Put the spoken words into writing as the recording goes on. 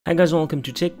Hi guys, welcome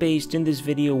to TechBased. In this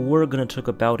video, we're gonna talk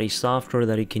about a software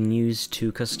that you can use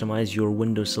to customize your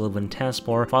Windows 11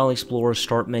 taskbar, File Explorer,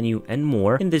 Start menu, and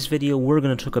more. In this video, we're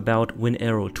gonna talk about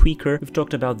WinArrowTweaker. We've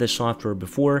talked about this software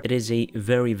before. It is a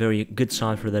very good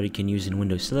software that you can use in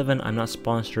Windows 11. I'm not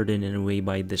sponsored in any way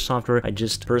by this software. I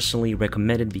just personally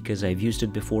recommend it because I've used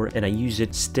it before and I use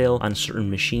it still on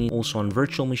certain machines, also on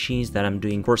virtual machines that I'm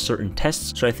doing for certain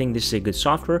tests. So I think this is a good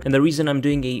software. And the reason I'm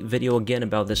doing a video again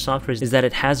about this software is that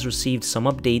it has received some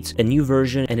updates, a new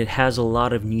version, and it has a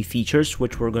lot of new features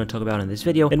which we're going to talk about in this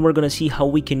video, and we're going to see how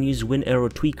we can use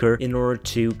WinArrowTweaker in order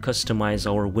to customize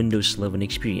our Windows 11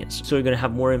 experience. So you're going to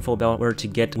have more info about where to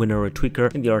get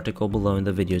WinArrowTweaker in the article below in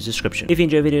the video's description. If you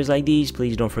enjoy videos like these,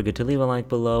 please don't forget to leave a like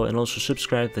below and also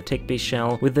subscribe to the TechBased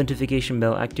channel with the notification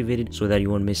bell activated so that you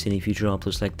won't miss any future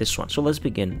uploads like this one. So let's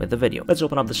begin with the video. Let's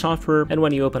open up the software, and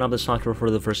when you open up the software for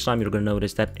the first time, you're going to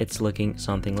notice that it's looking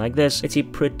something like this. It's a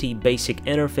pretty basic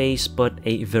interface, but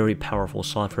a very powerful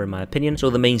software in my opinion. So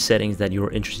the main settings that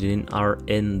you're interested in are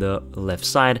in the left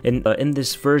side. And in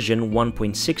this version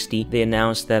 1.60, they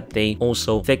announced that they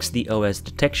also fixed the OS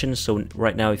detection. So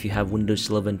right now, if you have Windows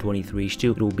 11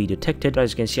 23H2, it will be detected.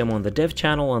 As you can see, I'm on the dev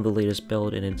channel on the latest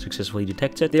build and it successfully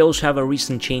detects it. They also have a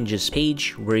recent changes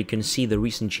page where you can see the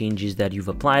recent changes that you've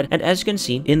applied. And as you can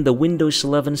see, in the Windows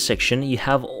 11 section, you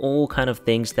have all kind of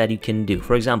things that you can do.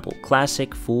 For example,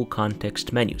 classic full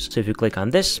context menus. So if you click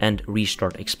on this and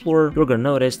restart Explorer, you're going to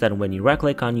notice that when you right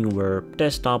click on your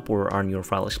desktop or on your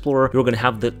File Explorer, you're going to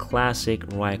have the classic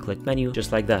right click menu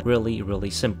just like that. Really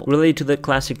simple. Related to the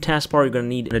classic taskbar, you're going to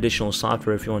need an additional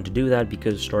software if you want to do that,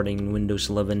 because starting in Windows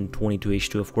 11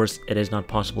 22H2, of course, it is not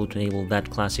possible to enable that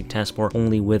classic taskbar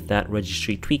only with that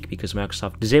registry tweak because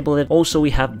Microsoft disabled it. Also, we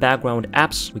have background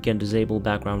apps. We can disable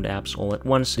background apps all at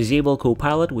once. Disable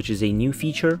Copilot, which is a new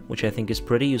feature which I think is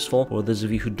pretty useful for those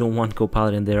of you who don't want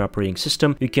Copilot in their operating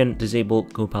system. You can disable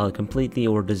Copilot completely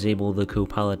or disable the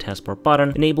Copilot taskbar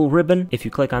button. Enable ribbon. If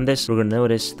you click on this, we're going to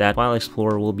notice that File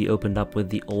Explorer will be opened up with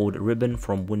the old ribbon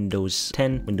from Windows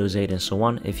 10, Windows 8, and so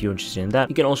on if you're interested in that.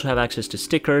 You can also have access to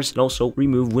stickers and also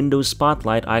remove Windows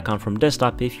Spotlight icon from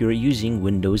desktop if you're using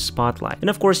Windows Spotlight. And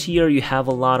of course, here you have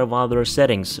a lot of other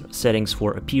settings. Settings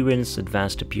for appearance,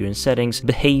 advanced appearance settings,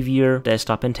 behavior,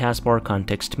 desktop and taskbar,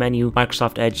 context menu,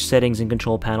 Microsoft Edge settings and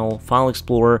control panel, File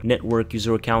Explorer, network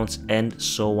user accounts, and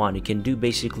so on. You can do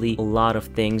basically a lot of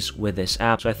things with this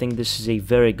app. So I think this is a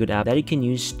very good app that you can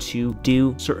use to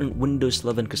do certain Windows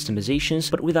 11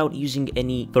 customizations, but without using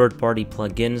any third-party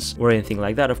plugins or anything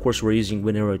like that. Of course, we're using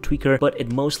WinArrowTweaker, but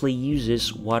it mostly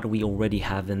uses what we already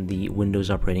have in the Windows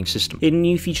operating system. A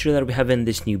new feature that we have in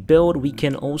this new build, we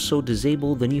can also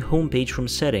disable the new homepage from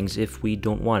settings if we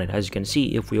don't want it. As you can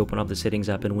see, if we open up the settings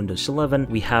app in Windows 11,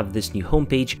 we have this new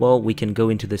homepage. Well, we can go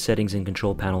into the settings and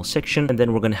control panel section, and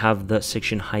then we're going to have the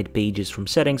section hide pages from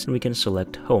settings, and we can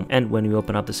select home. And when we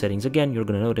open up the settings again, you're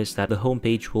going to notice that the home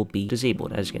page will be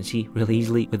disabled, as you can see, really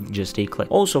easily with just a click.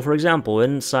 Also, for example,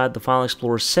 inside the File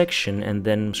Explorer section and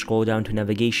then scroll down to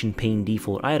navigation pane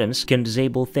default items, you can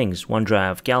disable things,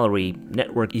 OneDrive, Gallery,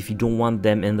 Network if you don't want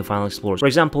them in the File Explorer. For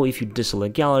example, if you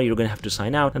deselect Gallery, you're going to have to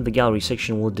sign out and the Gallery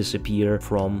section will disappear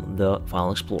from the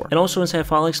File Explorer. And also inside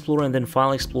File Explorer and then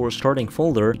File Explorer starting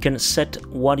folder, you can set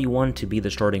what you want to be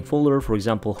the starting folder. For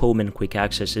example, home and quick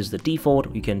access is the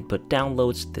default. You can put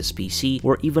downloads, this PC,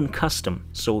 or even custom.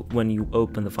 So when you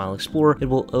open the File Explorer, it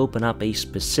will open up a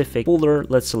specific folder.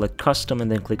 Let's select custom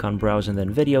and then click on browse and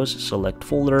then videos, select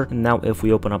folder. And now if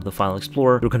we open up the File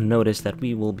Explorer, you're going to notice that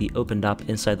we will be opened up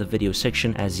inside the video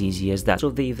section as easy as that. So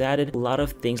they've added a lot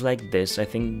of things like this. I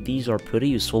think these are pretty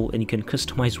useful and you can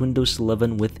customize Windows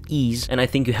 11 with ease. And I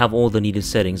think you have all the needed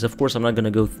settings. Of course, I'm not going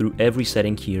to go through every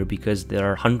setting here because there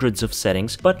are hundreds of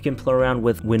settings, but you can play around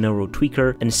with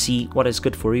WinArrowTweaker and see what is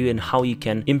good for you and how you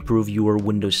can improve your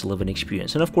Windows 11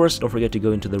 experience. And of course, don't forget to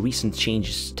go into the recent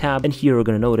changes tab, and here you're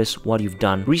going to notice what you've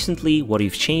done recently, what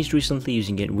you've changed recently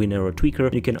using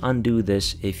WinArrowTweaker. You can undo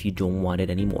this if you don't want it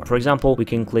anymore. For example, we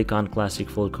can click on classic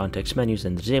full context menus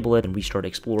and disable it and restart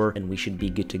Explorer, and we should be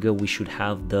good to go. We should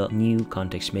have the new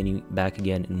context menu back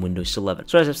again in Windows 11.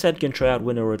 So as I've said, you can try out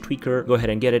WinArrowTweaker. Go ahead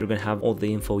and get it. We're going to have all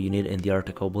the info you need in the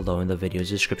article below in the video's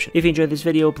description. If you enjoyed this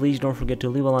video, please don't forget to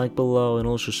leave a like below and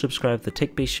also subscribe to the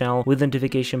TechBased channel with the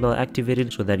notification bell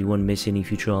activated so that you won't miss any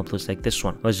future uploads like this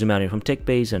one. Let's zoom out here from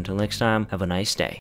TechBased. Until next time, have a nice day.